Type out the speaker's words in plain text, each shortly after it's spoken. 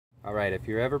Alright, if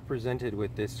you're ever presented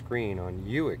with this screen on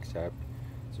uAccept,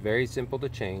 it's very simple to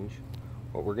change.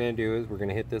 What we're going to do is we're going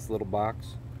to hit this little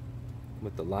box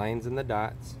with the lines and the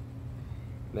dots.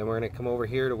 Then we're going to come over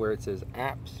here to where it says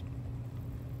apps.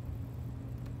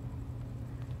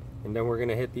 And then we're going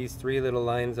to hit these three little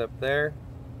lines up there.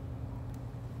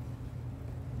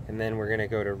 And then we're going to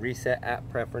go to reset app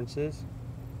preferences.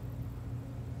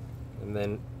 And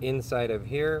then inside of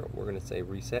here, we're going to say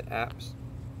reset apps.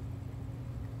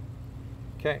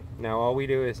 Okay, now all we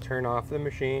do is turn off the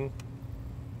machine.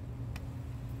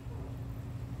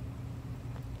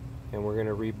 And we're going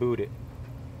to reboot it.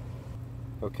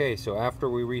 Okay, so after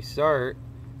we restart,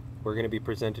 we're going to be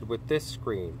presented with this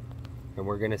screen. And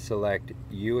we're going to select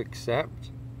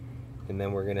uAccept. And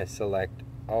then we're going to select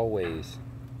always.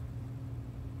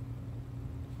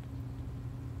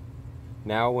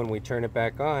 Now when we turn it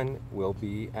back on, we'll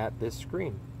be at this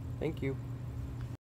screen. Thank you.